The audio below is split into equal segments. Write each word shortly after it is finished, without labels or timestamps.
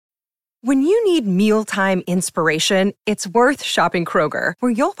When you need mealtime inspiration, it's worth shopping Kroger,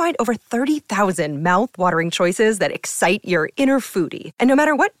 where you'll find over 30,000 mouth-watering choices that excite your inner foodie. And no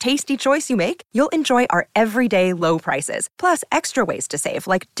matter what tasty choice you make, you'll enjoy our everyday low prices, plus extra ways to save,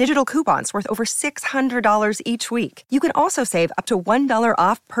 like digital coupons worth over $600 each week. You can also save up to $1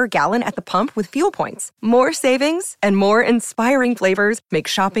 off per gallon at the pump with fuel points. More savings and more inspiring flavors make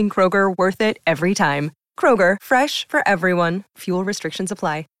shopping Kroger worth it every time. Kroger, fresh for everyone. Fuel restrictions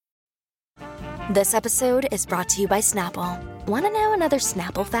apply. This episode is brought to you by Snapple. Want to know another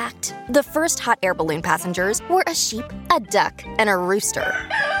Snapple fact? The first hot air balloon passengers were a sheep, a duck, and a rooster.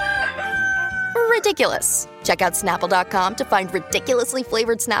 Ridiculous. Check out Snapple.com to find ridiculously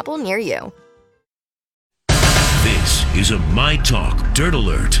flavored Snapple near you. This is a My Talk Dirt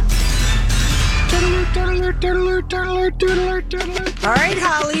Alert. All right,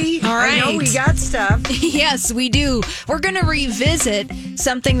 Holly. All right. I know we got stuff. Yes, we do. We're going to revisit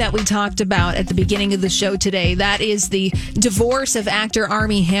something that we talked about at the beginning of the show today. That is the divorce of actor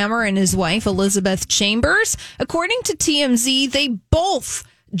Armie Hammer and his wife, Elizabeth Chambers. According to TMZ, they both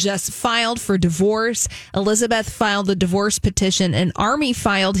just filed for divorce. Elizabeth filed the divorce petition and Armie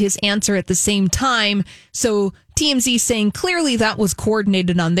filed his answer at the same time. So TMZ saying clearly that was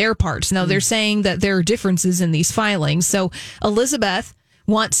coordinated on their parts. Now they're saying that there are differences in these filings. So Elizabeth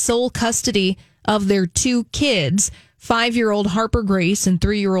wants sole custody of their two kids, 5-year-old Harper Grace and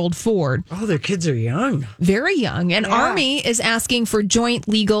 3-year-old Ford. Oh, their kids are young. Very young. And Armie is asking for joint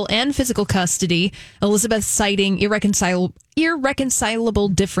legal and physical custody. Elizabeth citing irreconcilable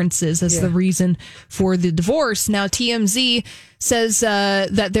differences as the reason for the divorce. Now, TMZ says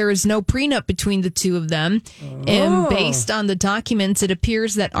that there is no prenup between the two of them. And based on the documents, it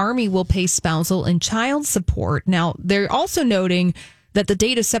appears that Armie will pay spousal and child support. Now, they're also noting that the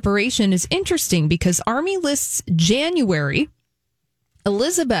date of separation is interesting because Armie lists January,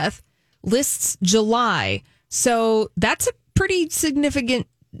 Elizabeth lists July. So that's a pretty significant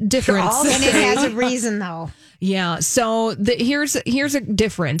difference. And it has a reason, though. Yeah. So here's a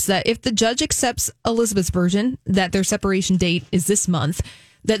difference that if the judge accepts Elizabeth's version that their separation date is this month,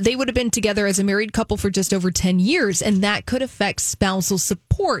 that they would have been together as a married couple for just over 10 years, and that could affect spousal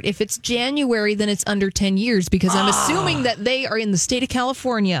support. If it's January, then it's under 10 years, because I'm assuming that they are in the state of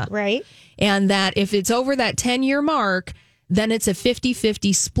California. Right. And that if it's over that 10-year mark, then it's a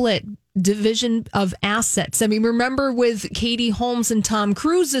 50-50 split division of assets. I mean, remember with Katie Holmes and Tom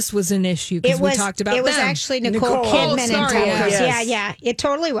Cruise, this was an issue because we talked about it was them. actually Nicole Kidman and Tom Cruise. Yeah, it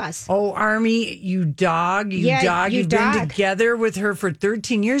totally was. Oh, Armie, you dog. You've been together with her for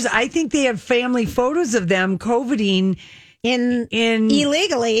 13 years. I think they have family photos of them coveting in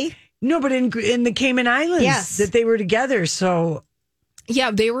illegally. No, but in the Cayman Islands that they were together. So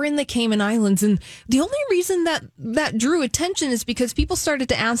yeah, they were in the Cayman Islands, and the only reason that drew attention is because people started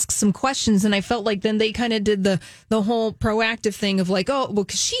to ask some questions, and I felt like then they kind of did the whole proactive thing of like, oh, well,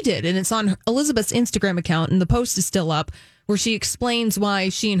 because she did, and it's on Elizabeth's Instagram account, and the post is still up, where she explains why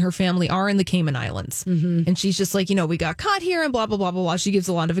she and her family are in the Cayman Islands. Mm-hmm. And she's just like, we got caught here, and blah, blah, blah, blah, blah. She gives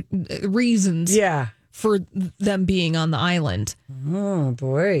a lot of reasons for them being on the island. Oh,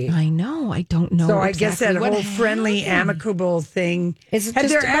 boy. I know. I don't know. So I guess that whole friendly, amicable thing. Have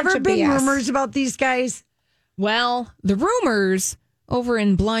there ever been rumors about these guys? Well, the rumors over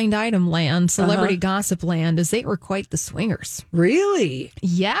in blind item land, celebrity gossip land, is they were quite the swingers. Really?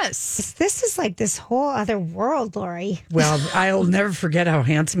 Yes. This is like this whole other world, Lori. Well, I'll never forget how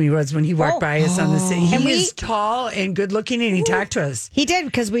handsome he was when he walked by us on the city. He is tall and good looking, and he talked to us. He did,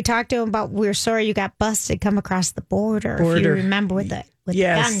 because we talked to him about, we're sorry you got busted, come across the border. If you remember with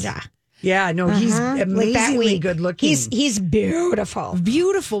ganja. Yeah, no, he's amazingly good looking. He's beautiful.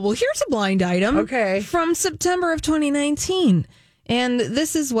 Beautiful. Well, here's a blind item. Okay. From September of 2019. And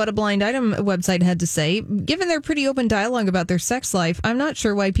this is what a blind item website had to say. Given their pretty open dialogue about their sex life, I'm not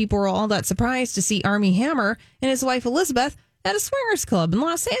sure why people were all that surprised to see Armie Hammer and his wife Elizabeth at a swingers club in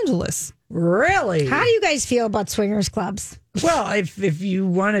Los Angeles. Really? How do you guys feel about swingers clubs? Well, if you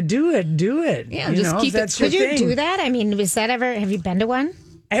want to do it, do it. Yeah, just keep it. Could you do that? I mean, was that ever? Have you been to one?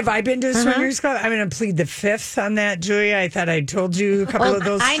 Have I been to a swingers club? I'm going to plead the fifth on that, Julia. I thought I told you a couple of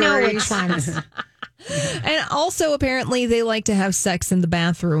those stories. I know which ones. And also, apparently, they like to have sex in the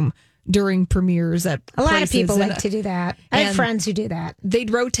bathroom during premieres at a lot places. of people like to do that. I have friends who do that. They'd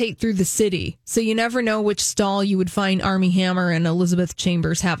rotate through the city, so you never know which stall you would find Armie Hammer and Elizabeth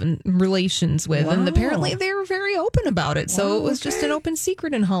Chambers having relations with. Wow. And apparently, they were very open about it. So it was just an open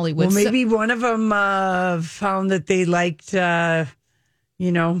secret in Hollywood. Well, maybe one of them found that they liked,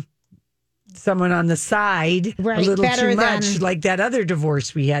 someone on the side a little too much, like that other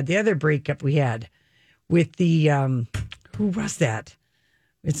divorce we had, the other breakup we had with the who was that?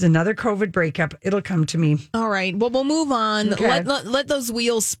 It's another COVID breakup. It'll come to me. All right. Well, we'll move on. Okay. Let those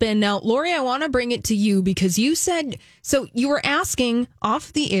wheels spin. Now, Lori, I want to bring it to you because you said, so you were asking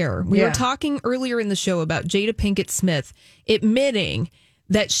off the air. We were talking earlier in the show about Jada Pinkett Smith admitting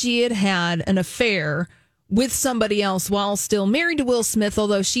that she had had an affair with somebody else while still married to Will Smith,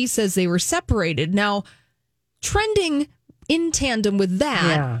 although she says they were separated. Now, trending in tandem with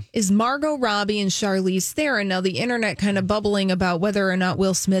that is Margot Robbie and Charlize Theron. Now, the internet kind of bubbling about whether or not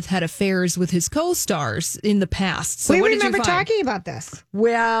Will Smith had affairs with his co-stars in the past. So we what remember did you find? talking about this.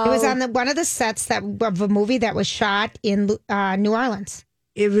 Well, It was on one of the sets of a movie that was shot in New Orleans.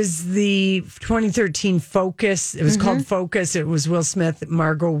 it was the 2013 Focus. It was called Focus. It was Will Smith,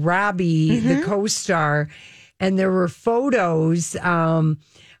 Margot Robbie, the co-star. And there were photos of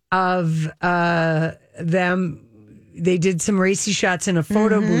them. They did some racy shots in a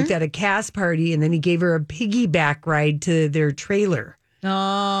photo booth at a cast party, and then he gave her a piggyback ride to their trailer.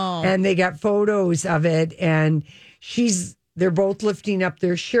 Oh. And they got photos of it, and they're both lifting up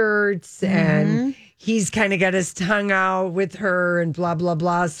their shirts, and he's kind of got his tongue out with her and blah, blah,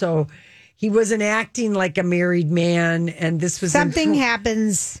 blah. So he wasn't acting like a married man, and this was Something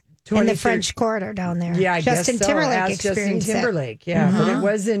happens in the French Quarter down there. Yeah, I Justin guess so. Timberlake Justin experienced it. Timberlake, yeah. But it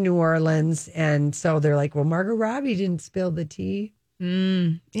was in New Orleans, and so they're like, well, Margot Robbie didn't spill the tea.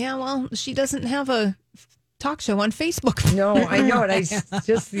 Yeah, well, she doesn't have a talk show on Facebook. No, I know it.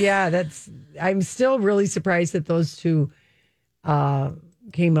 I'm still really surprised that those two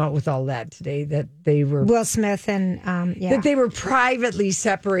came out with all that today, that they were Will Smith and that they were privately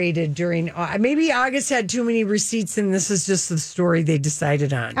separated during. Maybe August had too many receipts, and this is just the story they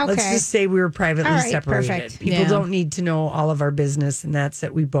decided on. Okay. Let's just say we were privately All right, separated. perfect. People don't need to know all of our business, and that's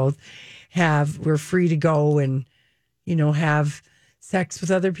that we both we're free to go and have sex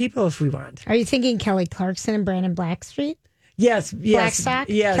with other people if we want. Are you thinking Kelly Clarkson and Brandon Blackstreet? Yes, Blackstock?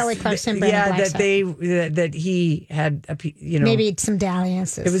 yes. Kelly Clarkson, Brandon Blackstock. that he had maybe some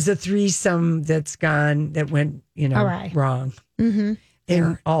dalliances. It was a threesome that went All right. wrong. Mm-hmm.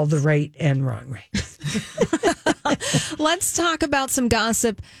 In all the right and wrong ways. Let's talk about some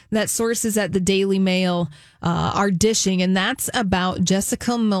gossip that sources at the Daily Mail are dishing, and that's about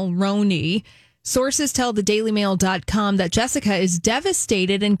Jessica Mulroney. Sources tell thedailymail.com that Jessica is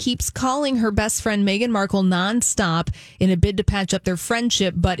devastated and keeps calling her best friend Meghan Markle nonstop in a bid to patch up their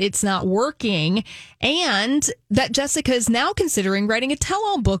friendship, but it's not working. And that Jessica is now considering writing a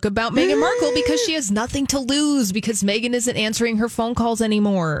tell-all book about Meghan Markle because she has nothing to lose because Meghan isn't answering her phone calls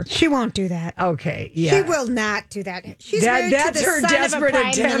anymore. She won't do that. Okay, yeah. She will not do that. She's married to the son of a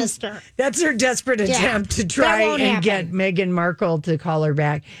prime minister. That's her desperate attempt to try and get Meghan Markle to call her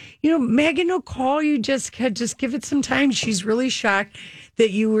back. Meghan will call you, Jessica. Just give it some time. She's really shocked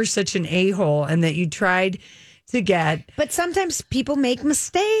that you were such an a-hole and that you tried to get. But sometimes people make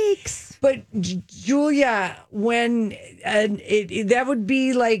mistakes. But Julia, when that would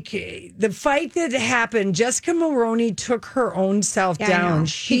be like the fight that happened, Jessica Mulroney took her own self down.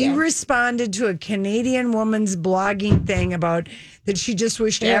 She responded to a Canadian woman's blogging thing about that she just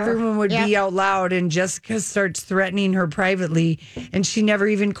wished everyone would be out loud, and Jessica starts threatening her privately, and she never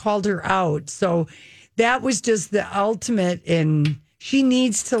even called her out. So that was just the ultimate she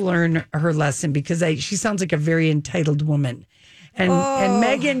needs to learn her lesson because she sounds like a very entitled woman. And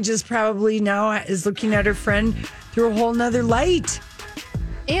Meghan just probably now is looking at her friend through a whole nother light.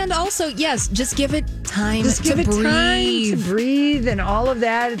 And also, yes, just give it time Just give to it breathe. time to breathe and all of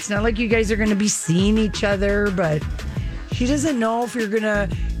that. It's not like you guys are going to be seeing each other, but she doesn't know if you're going to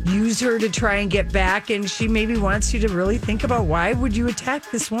use her to try and get back. And she maybe wants you to really think about why would you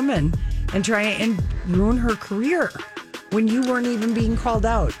attack this woman and try and ruin her career when you weren't even being called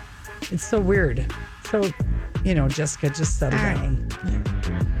out. It's so weird. So, Jessica, just settle down.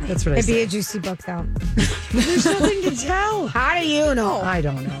 That's what I say. It'd be a juicy book, though. There's nothing to tell. How do you know? I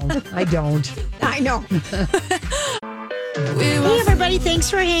don't know. I don't. I know. Hey, everybody.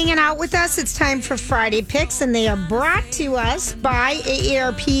 Thanks for hanging out with us. It's time for Friday Picks, and they are brought to us by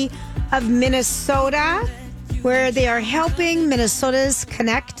AARP of Minnesota, where they are helping Minnesotans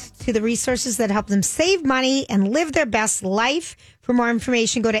connect to the resources that help them save money and live their best life. For more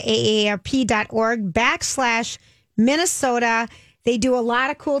information, go to aarp.org/Minnesota. They do a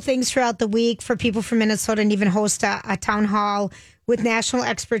lot of cool things throughout the week for people from Minnesota and even host a town hall with national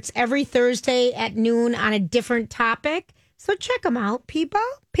experts every Thursday at noon on a different topic. So check them out,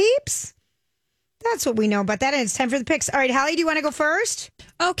 peeps. That's what we know about that. And it's time for the picks. All right, Holly, do you want to go first?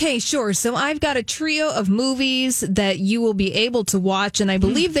 Okay, sure. So I've got a trio of movies that you will be able to watch, and I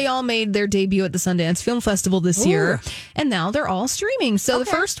believe they all made their debut at the Sundance Film Festival this year, and now they're all streaming. So the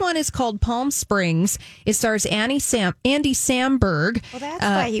first one is called Palm Springs. It stars Andy Samberg. Well, that's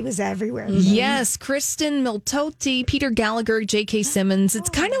why he was everywhere. Yes, Kristen Miltotti, Peter Gallagher, J.K. Simmons. It's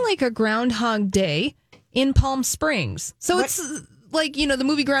kind of like a Groundhog Day in Palm Springs. So it's like, the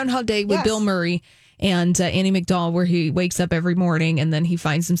movie Groundhog Day with Bill Murray and Annie McDowell, where he wakes up every morning and then he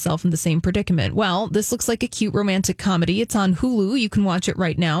finds himself in the same predicament. Well, this looks like a cute romantic comedy. It's on Hulu. You can watch it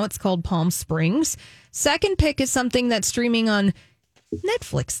right now. It's called Palm Springs. Second pick is something that's streaming on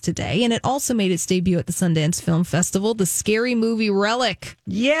Netflix today, and it also made its debut at the Sundance Film Festival, the scary movie Relic.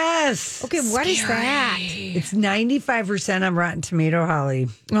 Yes. Okay, what is that? It's 95% on Rotten Tomato, Holly.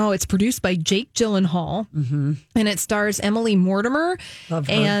 Oh, it's produced by Jake Gyllenhaal, and it stars Emily Mortimer. Love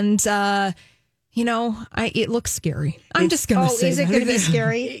her. And, it looks scary. I'm just going to say is it going to be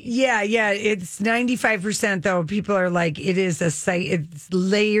scary? Yeah. It's 95%, though. People are like, it's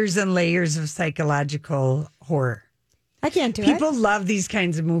layers and layers of psychological horror. I can't do it. People love these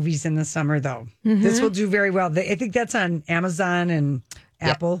kinds of movies in the summer, though. This will do very well. I think that's on Amazon and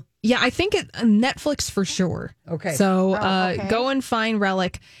Apple. Yeah, I think Netflix for sure. Okay. So go and find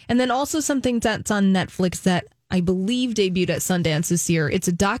Relic. And then also something that's on Netflix that I believe debuted at Sundance this year. It's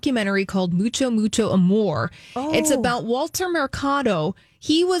a documentary called Mucho Mucho Amor. It's about Walter Mercado.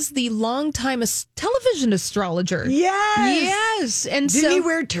 He was the longtime television astrologer. Yes. And didn't he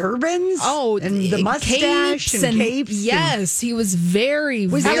wear turbans? Oh, and the mustache and capes. Yes, he was very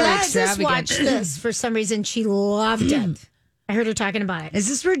extravagant. Alexis watched this for some reason. She loved it. I heard her talking about it. Is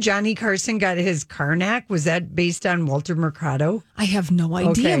this where Johnny Carson got his Karnak? Was that based on Walter Mercado? I have no idea.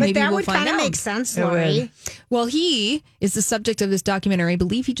 Okay. Maybe But that we'll would find kind of out. make sense, Lori. Well, he is the subject of this documentary. I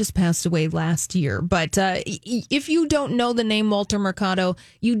believe he just passed away last year. But if you don't know the name Walter Mercado,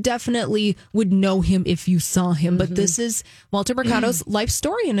 you definitely would know him if you saw him. But this is Walter Mercado's life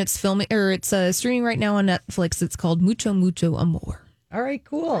story, and it's streaming right now on Netflix. It's called Mucho Mucho Amor. All right,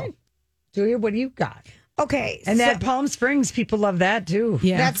 cool. Julia, what do you got? Okay. And that Palm Springs, people love that too.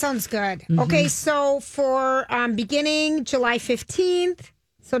 Yeah, that sounds good. Okay, so for beginning July 15th,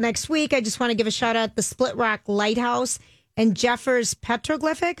 so next week, I just want to give a shout out the Split Rock Lighthouse and Jeffers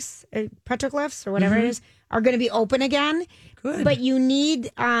petroglyphs or whatever it is, are going to be open again. Good. But you need,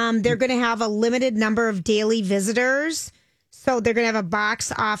 they're going to have a limited number of daily visitors. So they're going to have a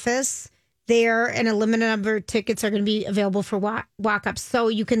box office there, and a limited number of tickets are going to be available for walk-ups. So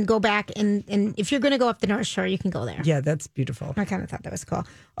you can go back and if you're going to go up the North Shore, you can go there. Yeah, that's beautiful. I kind of thought that was cool.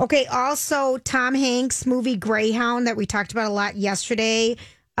 Okay, also Tom Hanks' movie Greyhound that we talked about a lot yesterday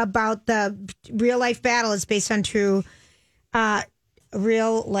about the real-life battle. It's based on true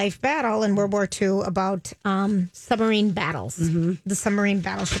real-life battle in World War II about submarine battles. The submarine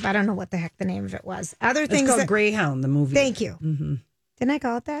battleship. I don't know what the heck the name of it was. Other things It's called Greyhound, the movie. Thank you. Didn't I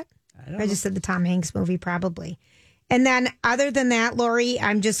call it that? I just said the Tom Hanks movie, probably. And then other than that, Lori,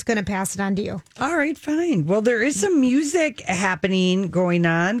 I'm just going to pass it on to you. All right, fine. Well, there is some music going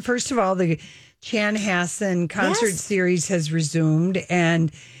on. First of all, the Chanhassen concert series has resumed,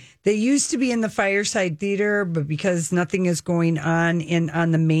 and they used to be in the Fireside Theater, but because nothing is going on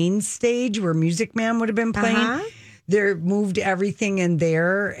on the main stage where Music Man would have been playing, they moved everything in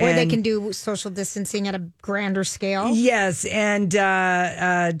there. Where they can do social distancing at a grander scale. Yes, and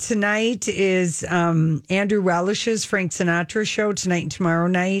tonight is Andrew Relish's Frank Sinatra show tonight and tomorrow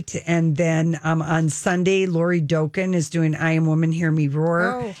night. And then on Sunday, Lori Dokken is doing I Am Woman, Hear Me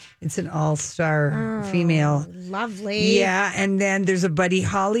Roar. Oh. It's an all-star female. Lovely. Yeah, and then there's a Buddy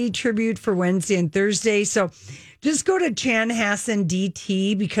Holly tribute for Wednesday and Thursday. So just go to Chanhassen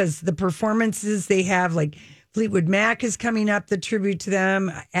DT because the performances they have, like Fleetwood Mac is coming up, the tribute to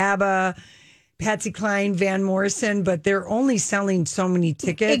them, ABBA, Patsy Cline, Van Morrison, but they're only selling so many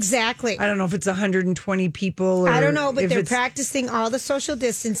tickets. Exactly. I don't know if it's 120 people. Or I don't know, but they're it's practicing all the social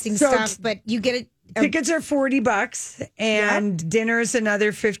distancing stuff, but you get it. Tickets are $40 and dinner is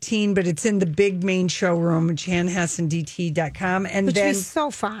another $15, but it's in the big main showroom, chanhassendt.com. And Which then is so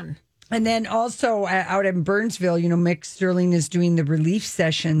fun. And then also out in Burnsville, Mick Sterling is doing the relief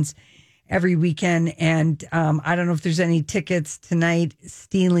sessions every weekend. And I don't know if there's any tickets tonight.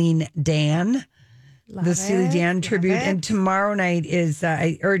 Stealing Dan, Steely Dan tribute. And tomorrow night is,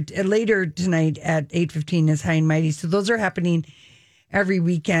 or later tonight at 8:15 is High and Mighty. So those are happening every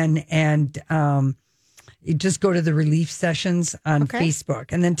weekend. And you just go to the relief sessions on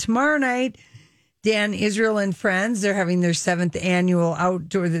Facebook. And then tomorrow night, Dan Israel and Friends, they're having their 7th annual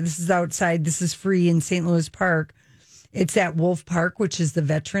outdoor. This is outside. This is free in St. Louis Park. It's at Wolf Park, which is the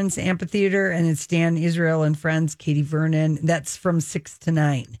Veterans Amphitheater, and it's Dan Israel and friends, Katie Vernon. That's from 6 to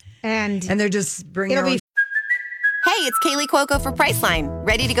 9. And they're just bringing their own. Hey, it's Kaylee Cuoco for Priceline.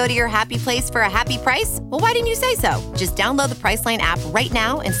 Ready to go to your happy place for a happy price? Well, why didn't you say so? Just download the Priceline app right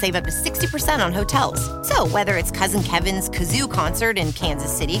now and save up to 60% on hotels. So whether it's Cousin Kevin's Kazoo Concert in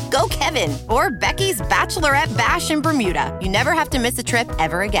Kansas City, go Kevin, or Becky's Bachelorette Bash in Bermuda, you never have to miss a trip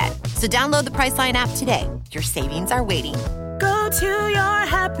ever again. So download the Priceline app today. Your savings are waiting. Go to your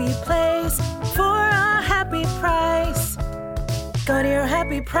happy place for a happy price. Go to your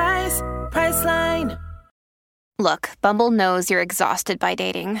happy price, Priceline. Look, Bumble knows you're exhausted by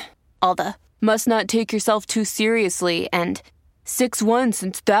dating. All the, must not take yourself too seriously, and 6'1"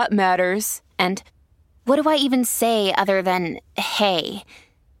 since that matters, and what do I even say other than, hey?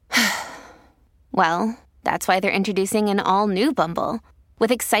 Well, that's why they're introducing an all-new Bumble,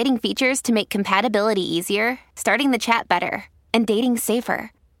 with exciting features to make compatibility easier, starting the chat better, and dating safer.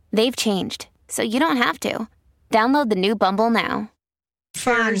 They've changed, so you don't have to. Download the new Bumble now.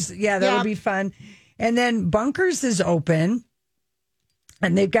 Fun. Yeah, that'll be fun. And then Bunkers is open,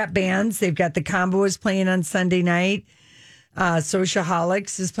 and they've got bands. They've got the Combo is playing on Sunday night.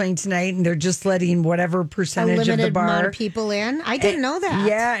 Sociaholics is playing tonight, and they're just letting whatever percentage of the bar amount of people in. I didn't know that.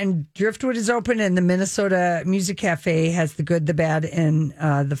 Yeah, and Driftwood is open, and the Minnesota Music Cafe has the Good, the Bad, and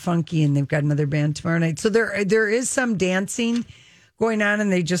the Funky, and they've got another band tomorrow night. So there is some dancing going on,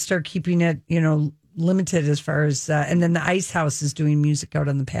 and they just are keeping it, limited as far as. And then the Ice House is doing music out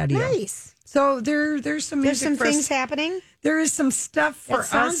on the patio. Nice. So there's some music things happening. There is some stuff for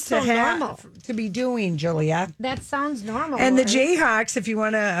us to to be doing, Julia. That sounds normal. And the Jayhawks, if you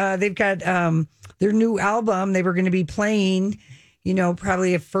want to, they've got their new album. They were going to be playing,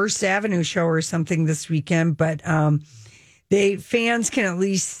 probably a First Avenue show or something this weekend, but fans can at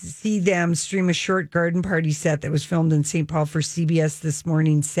least see them stream a short garden party set that was filmed in St. Paul for CBS this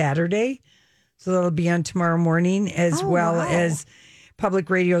morning, Saturday. So that'll be on tomorrow morning, as as Public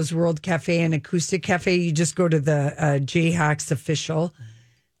Radio's World Cafe and Acoustic Cafe. You just go to the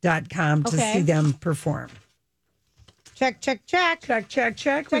jayhawksofficial.com to see them perform. Check. We got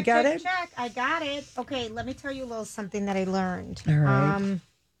it? Check. I got it. Okay, let me tell you a little something that I learned. All right.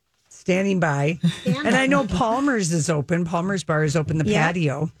 Standing by. And I know Palmer's is open. Palmer's Bar is open, the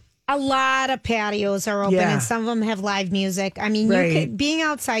patio. A lot of patios are open, and some of them have live music. I mean, being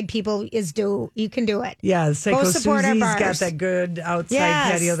outside, people you can do it. Yeah, Psycho Susie's got that good outside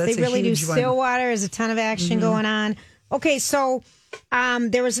patio. That's they really a huge do. Stillwater, there's a ton of action going on. Okay, so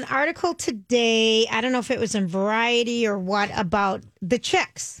there was an article today. I don't know if it was in Variety or what, about the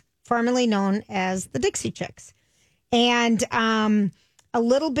Chicks, formerly known as the Dixie Chicks, and a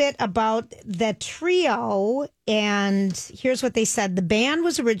little bit about the trio. And here's what they said. The band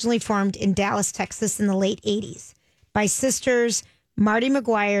was originally formed in Dallas, Texas in the late 80s by sisters Marty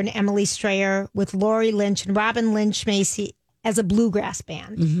McGuire and Emily Strayer, with Lori Lynch and Robin Lynch Macy as a bluegrass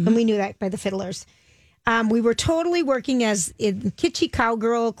band. And we knew that by the Fiddlers. We were totally working as in kitschy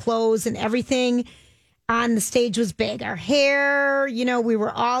cowgirl clothes, and everything on the stage was big. Our hair, we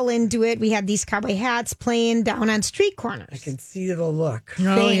were all into it. We had these cowboy hats playing down on street corners. I can see the look.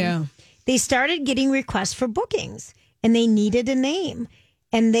 Oh, yeah. They started getting requests for bookings, and they needed a name.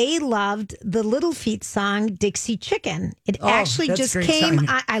 And they loved the Little Feat song, Dixie Chicken. It actually just came.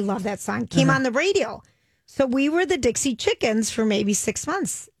 I love that song. Came on the radio. So we were the Dixie Chickens for maybe 6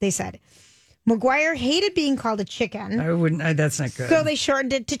 months, they said. McGuire hated being called a chicken. I wouldn't. That's not good. So they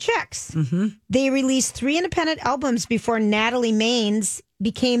shortened it to Chicks. They released 3 independent albums before Natalie Maines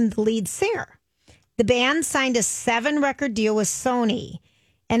became the lead singer. The band signed a 7-record deal with Sony.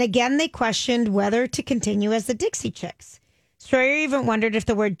 And again, they questioned whether to continue as the Dixie Chicks. Strayer even wondered if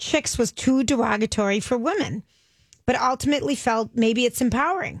the word chicks was too derogatory for women, but ultimately felt maybe it's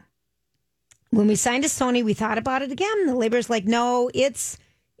empowering. When we signed to Sony, we thought about it again. The labor's like, no, it's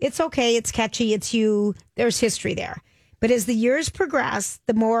okay. It's catchy. It's you. There's history there. But as the years progressed,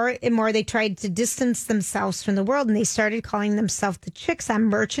 the more and more they tried to distance themselves from the world, and they started calling themselves the Chicks on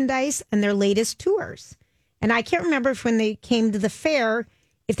merchandise and their latest tours. And I can't remember if when they came to the fair,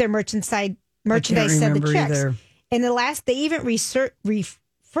 if their merchandise said the Chicks. Either. And they even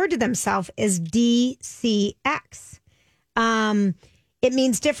referred to themselves as DCX. It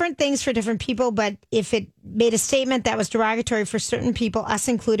means different things for different people, but if it made a statement that was derogatory for certain people, us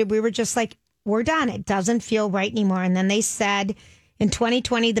included, we were just like, we're done. It doesn't feel right anymore. And then they said in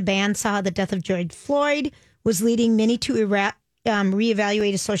 2020, the band saw how the death of George Floyd was leading many to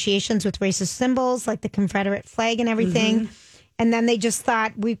reevaluate associations with racist symbols like the Confederate flag and everything. And then they just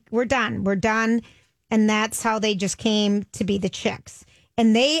thought, we're done. We're done. And that's how they just came to be the Chicks.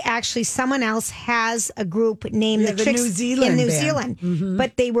 And someone else has a group named the Tricks New Zealand in New band. Zealand. Mm-hmm.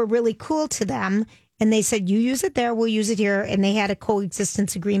 But they were really cool to them. And they said, you use it there, we'll use it here. And they had a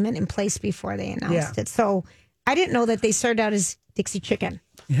coexistence agreement in place before they announced it. So I didn't know that they started out as Dixie Chicken.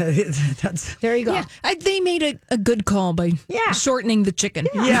 There you go. Yeah, they made a good call by shortening the chicken.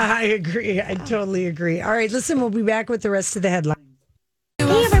 Yeah, I agree. I totally agree. All right, listen, we'll be back with the rest of the headlines.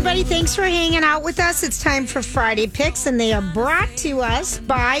 Hey, everybody. Thanks for hanging out with us. It's time for Friday Picks, and they are brought to us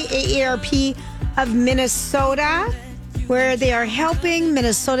by AARP of Minnesota, where they are helping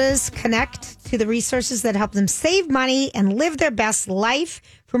Minnesotans connect to the resources that help them save money and live their best life.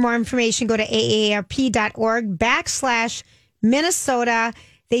 For more information, go to aarp.org/Minnesota.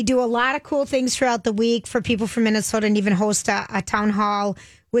 They do a lot of cool things throughout the week for people from Minnesota and even host a town hall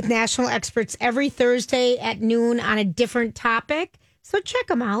with national experts every Thursday at noon on a different topic. So check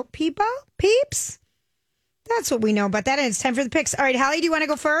them out, peeps. That's what we know about that. And it's time for the picks. All right, Holly, do you want to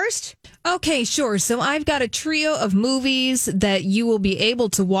go first? Okay, sure. So I've got a trio of movies that you will be able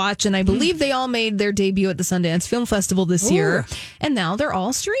to watch. And I believe they all made their debut at the Sundance Film Festival this year. And now they're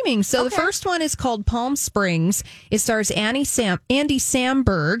all streaming. So the first one is called Palm Springs. It stars Andy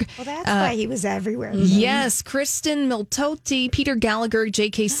Samberg. Well, that's why he was everywhere. Yes, Kristen Miltotti, Peter Gallagher,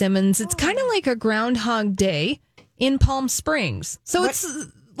 J.K. Simmons. It's kind of like a Groundhog Day in Palm Springs. So it's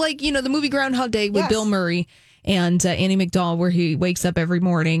like, the movie Groundhog Day with Bill Murray and Annie McDowell, where he wakes up every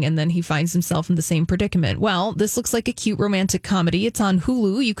morning and then he finds himself in the same predicament. Well, this looks like a cute romantic comedy. It's on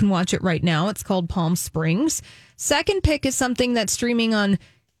Hulu. You can watch it right now. It's called Palm Springs. Second pick is something that's streaming on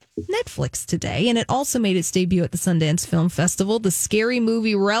Netflix today, and it also made its debut at the Sundance Film Festival, the scary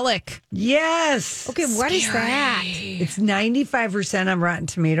movie Relic. Yes. Okay, what is that? It's 95% on Rotten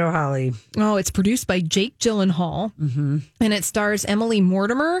Tomato, Holly. Oh, it's produced by Jake Gyllenhaal, and it stars Emily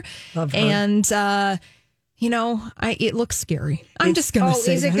Mortimer. Love her. And, it looks scary. I'm just going to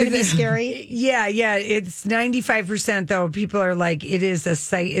say is it going to be scary? Yeah. It's 95%, though. People are like,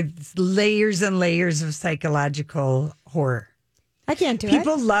 it's layers and layers of psychological horror. I can't do it.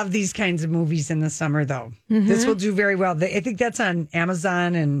 People love these kinds of movies in the summer, though. This will do very well. I think that's on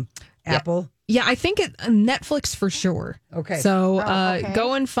Amazon and Apple. Yeah, I think Netflix for sure. Okay. So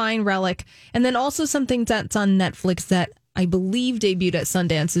go and find Relic. And then also something that's on Netflix that I believe debuted at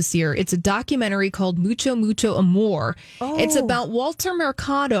Sundance this year. It's a documentary called Mucho Mucho Amor. It's about Walter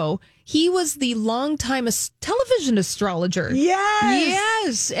Mercado. He was the longtime television astrologer.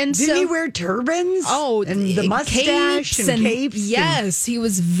 Yes. And didn't he wear turbans? Oh, and the mustache and capes. Yes, he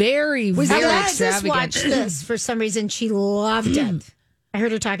was very Alexis extravagant. watched this for some reason. She loved it. I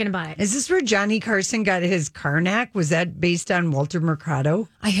heard her talking about it. Is this where Johnny Carson got his Karnak? Was that based on Walter Mercado?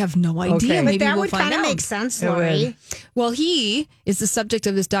 I have no idea. Okay. Maybe But that we'll would find kind of out. make sense, Lori. Well, he is the subject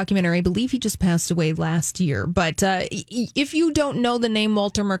of this documentary. I believe he just passed away last year. But if you don't know the name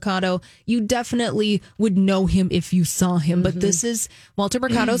Walter Mercado, you definitely would know him if you saw him. But this is Walter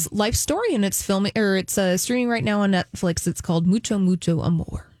Mercado's life story, and it's streaming right now on Netflix. It's called Mucho Mucho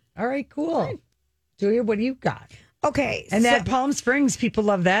Amor. All right, cool. Julia, what do you got? Okay. And that Palm Springs, people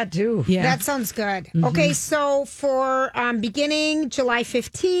love that too. Yeah. That sounds good. Okay, so for beginning July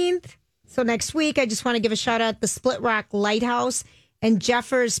 15th, so next week, I just want to give a shout out the Split Rock Lighthouse and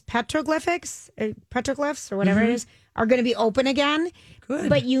Jeffers petroglyphs or whatever it is, are going to be open again. Good.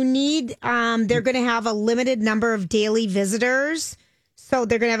 But you need, they're going to have a limited number of daily visitors. So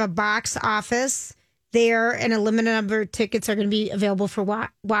they're going to have a box office there, and a limited number of tickets are going to be available for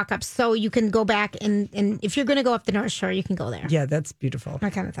walk-ups. So you can go back and if you're going to go up the North Shore, you can go there. Yeah, that's beautiful. I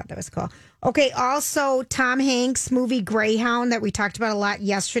kind of thought that was cool. Okay, also Tom Hanks' movie Greyhound that we talked about a lot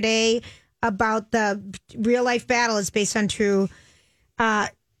yesterday about the real-life battle is based on true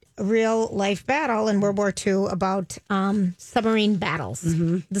real-life battle in World War II about submarine battles.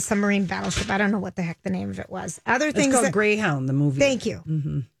 The submarine battleship. I don't know what the heck the name of it was. Other things It's called Greyhound, the movie. Thank you.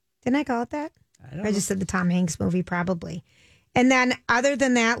 Didn't I call it that? I just said the Tom Hanks movie, probably. And then other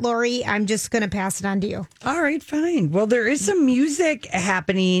than that, Lori, I'm just going to pass it on to you. All right, fine. Well, there is some music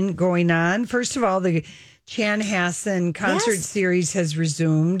going on. First of all, the Chanhassen concert series has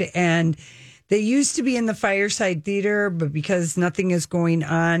resumed, and they used to be in the Fireside Theater, but because nothing is going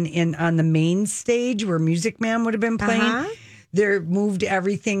on on the main stage where Music Man would have been playing, they moved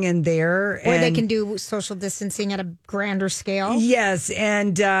everything in there. Where they can do social distancing at a grander scale. Yes,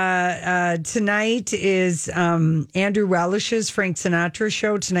 and tonight is Andrew Relish's Frank Sinatra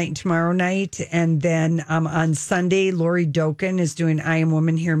show tonight and tomorrow night. And then on Sunday, Lori Dokken is doing I Am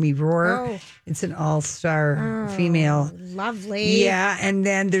Woman, Hear Me Roar. Oh. It's an all-star female. Lovely. Yeah, and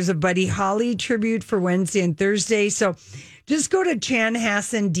then there's a Buddy Holly tribute for Wednesday and Thursday. So just go to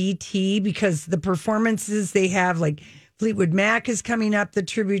Chanhassen DT because the performances they have, like Fleetwood Mac is coming up, the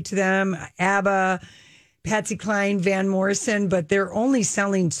tribute to them, ABBA, Patsy Cline, Van Morrison, but they're only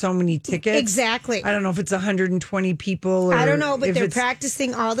selling so many tickets. Exactly. I don't know if it's 120 people. Or I don't know, but they're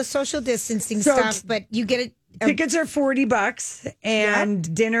practicing all the social distancing stuff, but you get it. Tickets are $40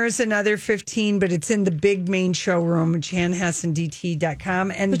 and dinner is another $15, but it's in the big main showroom,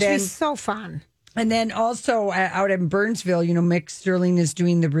 chanhassendt.com. And Which then was so fun. And then also out in Burnsville, Mick Sterling is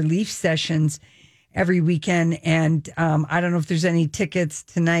doing the relief sessions every weekend. And I don't know if there's any tickets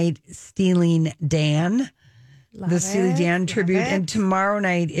tonight. Stealing Dan, Steely Dan tribute. And tomorrow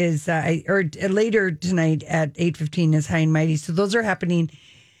night is, or later tonight at 8:15 is High and Mighty. So those are happening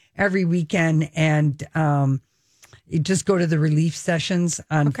every weekend. And you just go to the relief sessions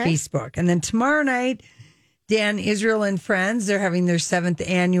on Facebook. And then tomorrow night, Dan Israel and Friends, they're having their 7th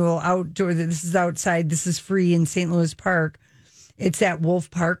annual outdoor. This is outside. This is free in St. Louis Park. It's at Wolf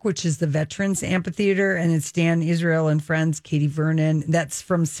Park, which is the Veterans Amphitheater, and it's Dan Israel and Friends, Katie Vernon. That's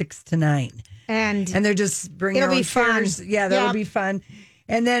from 6 to 9. And they're just bringing it'll their be own chairs. fun. Yeah, that'll be fun.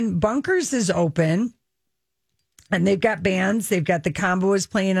 And then Bunkers is open, and they've got bands. They've got the Combo is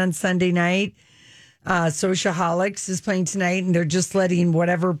playing on Sunday night. Sociaholics is playing tonight, and they're just letting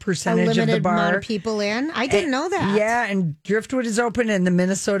whatever percentage of the bar amount of people in. I didn't know that. Yeah, and Driftwood is open, and the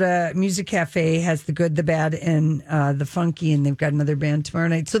Minnesota Music Cafe has the Good, the Bad, and the Funky, and they've got another band tomorrow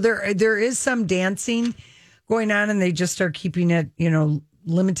night. So there is some dancing going on, and they just are keeping it,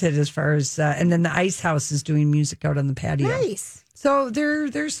 limited as far as. And then the Ice House is doing music out on the patio. Nice. So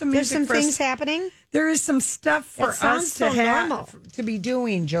there's some music. There's some things happening. There is some stuff for us to be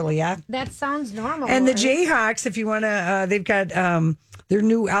doing, Julia. That sounds normal. And the Jayhawks, if you want to, they've got their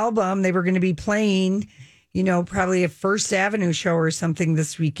new album. They were going to be playing, probably a First Avenue show or something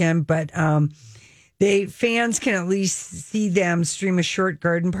this weekend. But fans can at least see them stream a short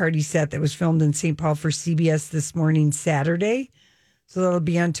garden party set that was filmed in St. Paul for CBS this morning, Saturday. So that'll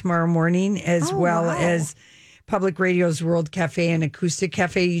be on tomorrow morning, as as Public Radio's World Cafe and Acoustic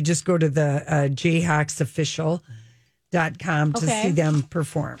Cafe. You just go to the jayhawksofficial.com to see them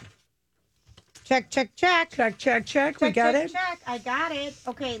perform. Check. We got it? Check. I got it.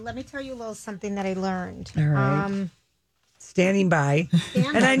 Okay, let me tell you a little something that I learned. All right. Standing by.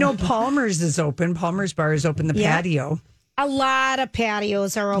 And I know Palmer's is open. Palmer's Bar is open, the patio. A lot of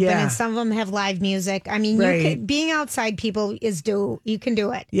patios are open, and some of them have live music. I mean, being outside, people you can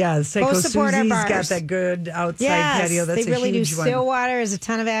do it. Yeah, Psycho Susie's got that good outside patio. That's they really a huge do. one. Stillwater, there's a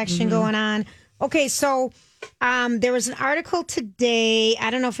ton of action going on. Okay, so there was an article today.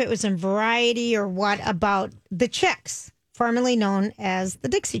 I don't know if it was in Variety or what, about the Chicks, formerly known as the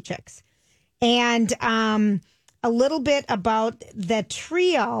Dixie Chicks, and a little bit about the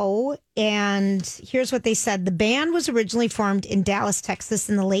trio. And here's what they said. The band was originally formed in Dallas, Texas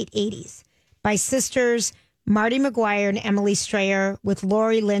in the late 80s by sisters Marty McGuire and Emily Strayer, with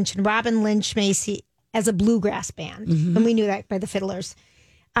Lori Lynch and Robin Lynch Macy as a bluegrass band. And we knew that by the Fiddlers.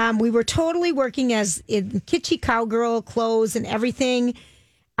 We were totally working as in kitschy cowgirl clothes, and everything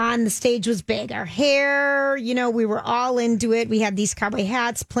on the stage was big. Our hair, we were all into it. We had these cowboy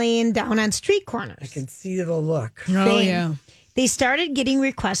hats playing down on street corners. I can see the look. Oh, yeah. They started getting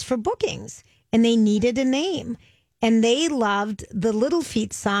requests for bookings, and they needed a name. And they loved the Little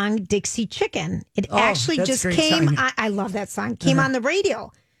Feat song, Dixie Chicken. It actually just came. I love that song. Came on the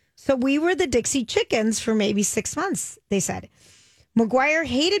radio. So we were the Dixie Chickens for maybe 6 months, they said. McGuire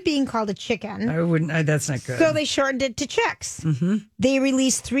hated being called a chicken. I wouldn't. That's not good. So they shortened it to Chicks. They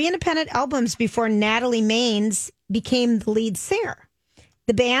released 3 independent albums before Natalie Maines became the lead singer.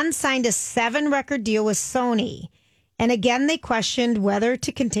 The band signed a 7-record deal with Sony. And again, they questioned whether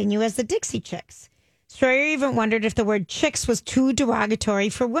to continue as the Dixie Chicks. Strayer even wondered if the word chicks was too derogatory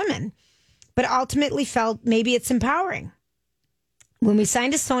for women, but ultimately felt maybe it's empowering. When we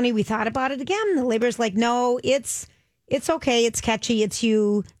signed to Sony, we thought about it again. The labor's like, no, it's okay. It's catchy. It's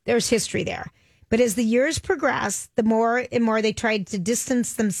you. There's history there. But as the years progressed, the more and more they tried to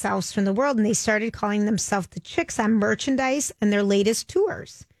distance themselves from the world, and they started calling themselves the Chicks on merchandise and their latest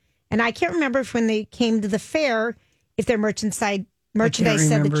tours. And I can't remember if when they came to the fair, if their merchandise said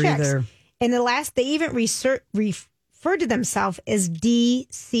the Chicks. Either. And they even referred to themselves as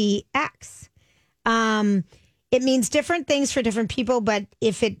DCX. It means different things for different people, but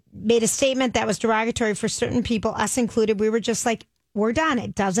if it made a statement that was derogatory for certain people, us included, we were just like, we're done.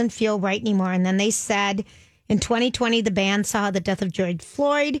 It doesn't feel right anymore. And then they said in 2020, the band saw how the death of George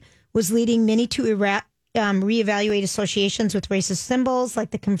Floyd was leading many to reevaluate associations with racist symbols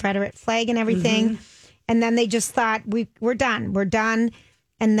like the Confederate flag and everything. And then they just thought, we're done. We're done.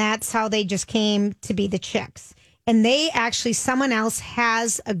 And that's how they just came to be the Chicks. And someone else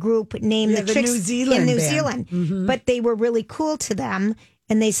has a group named the Tricks New Zealand in New band. Zealand. Mm-hmm. But they were really cool to them.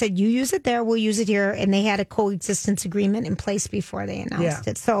 And they said, you use it there, we'll use it here. And they had a coexistence agreement in place before they announced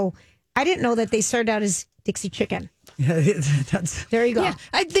it. So I didn't know that they started out as Dixie Chicken. There you go. Yeah,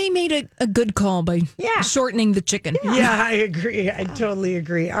 they made a good call by shortening the chicken. Yeah, I agree. I totally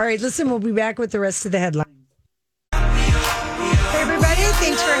agree. All right, listen, we'll be back with the rest of the headlines. Hey, everybody.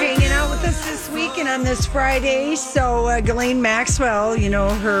 Thanks for hanging out with us this week and on this Friday. So, Ghislaine Maxwell,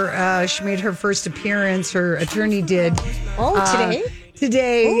 she made her first appearance. Her attorney did. Today?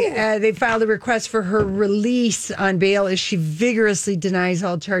 Today, they filed a request for her release on bail as she vigorously denies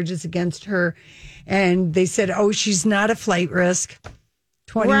all charges against her. And they said, she's not a flight risk.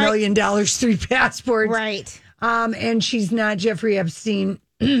 $20 million, 3 passports. Right. And she's not Jeffrey Epstein.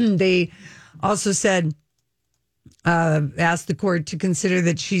 They also said, asked the court to consider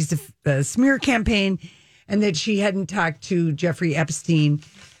that she's a smear campaign and that she hadn't talked to Jeffrey Epstein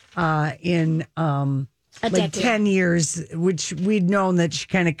in 10 years, which we'd known that she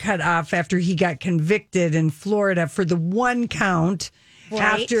kind of cut off after he got convicted in Florida for the one count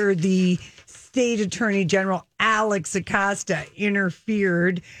after the state attorney general, Alex Acosta,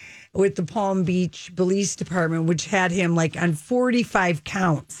 interfered with the Palm Beach Police Department, which had him on 45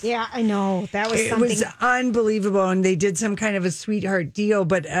 counts. Yeah, I know. That was something. It was unbelievable. And they did some kind of a sweetheart deal.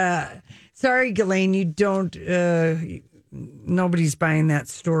 But sorry, Ghislaine, you don't... nobody's buying that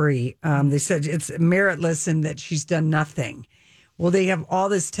story. They said it's meritless and that she's done nothing. Well, they have all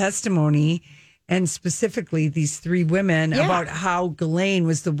this testimony, and specifically these 3 women about how Ghislaine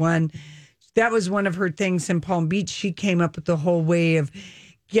was the one. That was one of her things in Palm Beach. She came up with the whole way of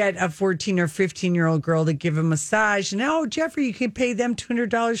get a 14 or 15-year-old girl to give a massage. And, Jeffrey, you can pay them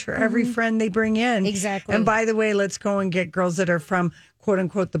 $200 for every friend they bring in. Exactly. And by the way, let's go and get girls that are from, quote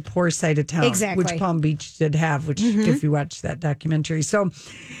unquote, the poor side of town. Exactly. Which Palm Beach did have, which if you watch that documentary. So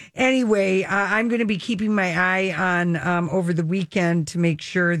anyway, I'm going to be keeping my eye on over the weekend to make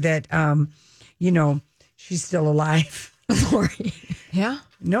sure that, she's still alive. Yeah.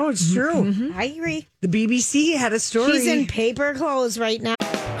 No, it's true. I agree. The BBC had a story. She's in paper clothes right now.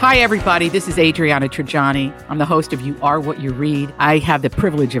 Hi, everybody. This is Adriana Trajani. I'm the host of You Are What You Read. I have the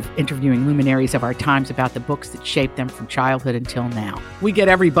privilege of interviewing luminaries of our times about the books that shaped them from childhood until now. We get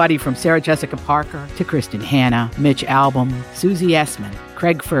everybody from Sarah Jessica Parker to Kristen Hanna, Mitch Albom, Susie Essman,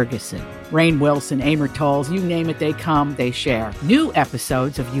 Craig Ferguson, Rainn Wilson, Amor Tolls, you name it, they come, they share. New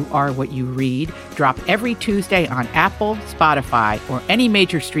episodes of You Are What You Read drop every Tuesday on Apple, Spotify, or any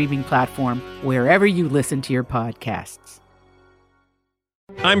major streaming platform wherever you listen to your podcasts.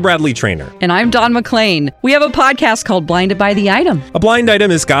 I'm Bradley Trainer. And I'm Don McClain. We have a podcast called Blinded by the Item. A blind item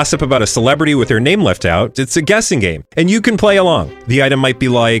is gossip about a celebrity with their name left out. It's a guessing game, and you can play along. The item might be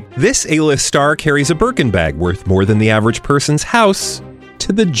like, this A-list star carries a Birkin bag worth more than the average person's house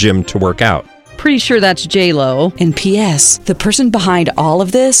to the gym to work out. Pretty sure that's J-Lo. And P.S. the person behind all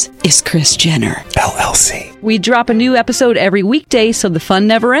of this is Kris Jenner, LLC. We drop a new episode every weekday so the fun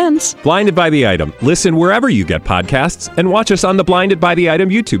never ends. Blinded by the Item. Listen wherever you get podcasts and watch us on the Blinded by the Item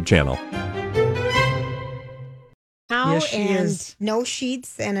YouTube channel. Yes, she is. No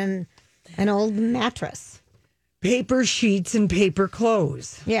sheets and an old mattress. Paper sheets and paper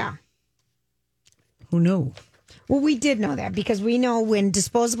clothes. Yeah. Who knew? Well, we did know that because we know when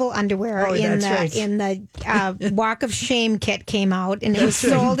disposable underwear in the Walk of Shame kit came out and it was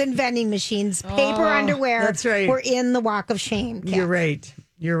sold in vending machines, paper underwear were in the Walk of Shame kit. You're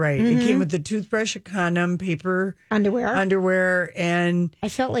right. It came with the toothbrush, a condom, paper underwear, and I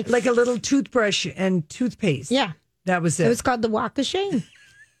felt like a little toothbrush and toothpaste. Yeah, that was it. It was called the Walk of Shame.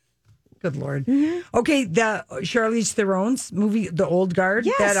 Good Lord. Okay, the Charlize Theron's movie, The Old Guard,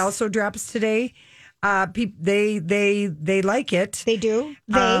 that also drops today. They like it. They do.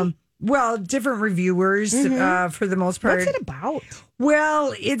 Well, different reviewers for the most part. What's it about?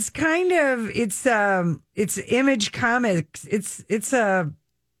 Well, it's kind of it's Image Comics. It's an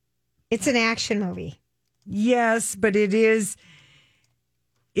action movie. Yes, but it is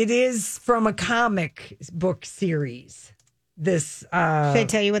from a comic book series. This should I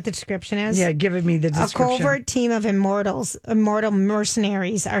tell you what the description is? Yeah, give me the description. A covert team of immortal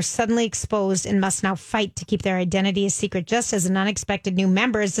mercenaries are suddenly exposed and must now fight to keep their identity a secret, just as an unexpected new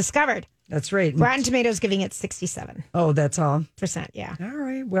member is discovered. That's right. Rotten Tomatoes giving it 67%. Oh, that's all? Yeah. All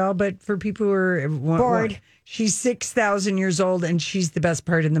right. Well, but for people who are bored. She's 6,000 years old, and she's the best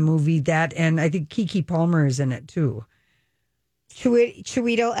part in the movie. That, and I think Keke Palmer is in it, too.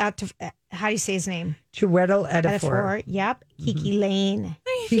 Chiwetel, how do you say his name? Chiwetel Ejiofor. Yep. Kiki Lane.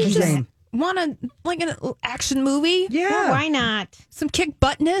 Kiki Lane. Want an action movie? Yeah. Well, why not? Some kick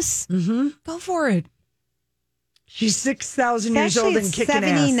buttness? Mm-hmm. Go for it. She's 6,000 years old and kicking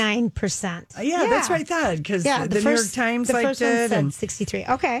 79%. Yeah, that's what I thought, because the New York Times liked it. And 63.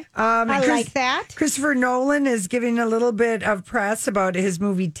 Okay. I like that. Christopher Nolan is giving a little bit of press about his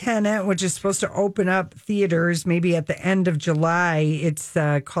movie Tenet, which is supposed to open up theaters maybe at the end of July. It's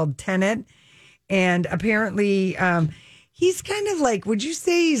called Tenet. And apparently he's kind of like, would you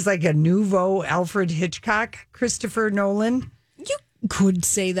say he's like a nouveau Alfred Hitchcock, Christopher Nolan? You could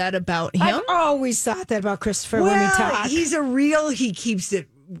say that about him. I've always thought that about Christopher when we talk. He keeps it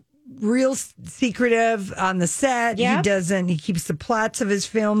real secretive on the set. Yep. He keeps the plots of his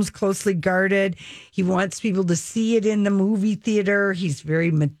films closely guarded. He wants people to see it in the movie theater. He's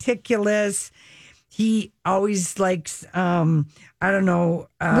very meticulous. He always likes, when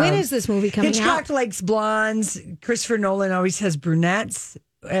is this movie coming out? Hitchcock likes blondes. Christopher Nolan always has brunettes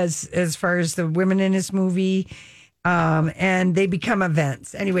as far as the women in his movie. And they become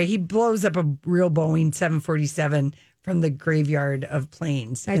events. Anyway, he blows up a real Boeing 747 from the graveyard of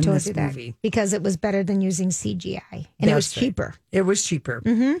planes in this movie. Because it was better than using CGI. And it was cheaper. It was cheaper.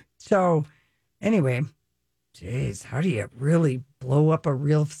 Mm-hmm. So, anyway, geez, how do you really blow up a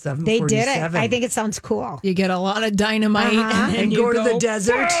real 747? They did it. I think it sounds cool. You get a lot of dynamite and go to the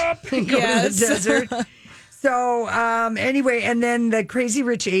desert. So, anyway, and then the Crazy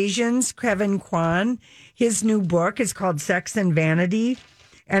Rich Asians, Kevin Kwan, his new book is called Sex and Vanity.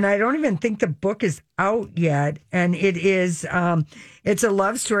 And I don't even think the book is out yet. And it is, it's a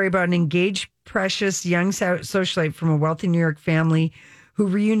love story about an engaged, precious young socialite from a wealthy New York family who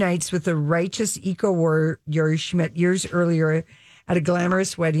reunites with a righteous eco-warrior she met years earlier at a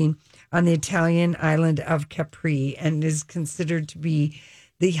glamorous wedding on the Italian island of Capri, and is considered to be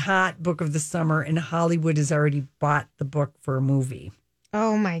the hot book of the summer. And Hollywood has already bought the book for a movie.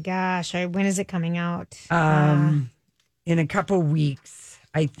 Oh my gosh. When is it coming out? In a couple weeks,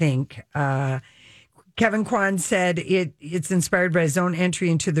 I think. Kevin Kwan said it's inspired by his own entry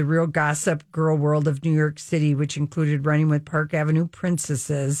into the real gossip girl world of New York City, which included running with Park Avenue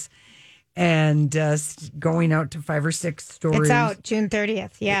princesses and going out to 5 or 6 stores. It's out June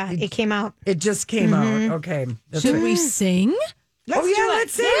 30th. Yeah, it came out. It just came out. Okay. Should we sing?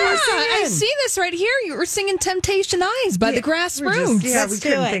 Let's sing. I see this right here. You were singing Temptation Eyes by the Grassroots. We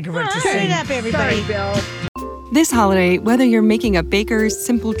couldn't think of what to sing. Turn it up, everybody. Sorry, Bill. This holiday, whether you're making a Baker's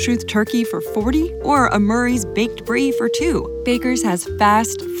Simple Truth turkey for 40 or a Murray's Baked Brie for 2, Baker's has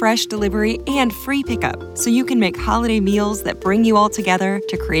fast, fresh delivery and free pickup, so you can make holiday meals that bring you all together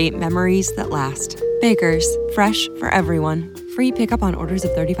to create memories that last. Baker's, fresh for everyone. Free pickup on orders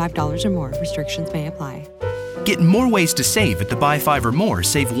of $35 or more. Restrictions may apply. Get more ways to save at the Buy 5 or More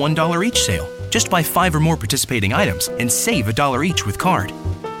Save $1 each sale. Just buy 5 or more participating items and save $1 each with card.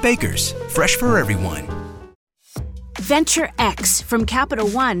 Baker's, fresh for everyone. Venture X from Capital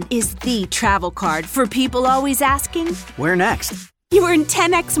One is the travel card for people always asking, where next? You earn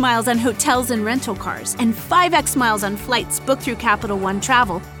 10x miles on hotels and rental cars, and 5x miles on flights booked through Capital One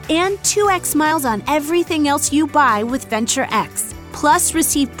Travel, and 2x miles on everything else you buy with Venture X. Plus,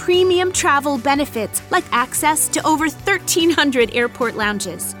 receive premium travel benefits like access to over 1,300 airport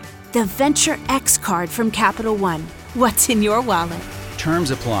lounges. The Venture X card from Capital One. What's in your wallet?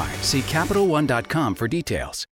 Terms apply. See CapitalOne.com for details.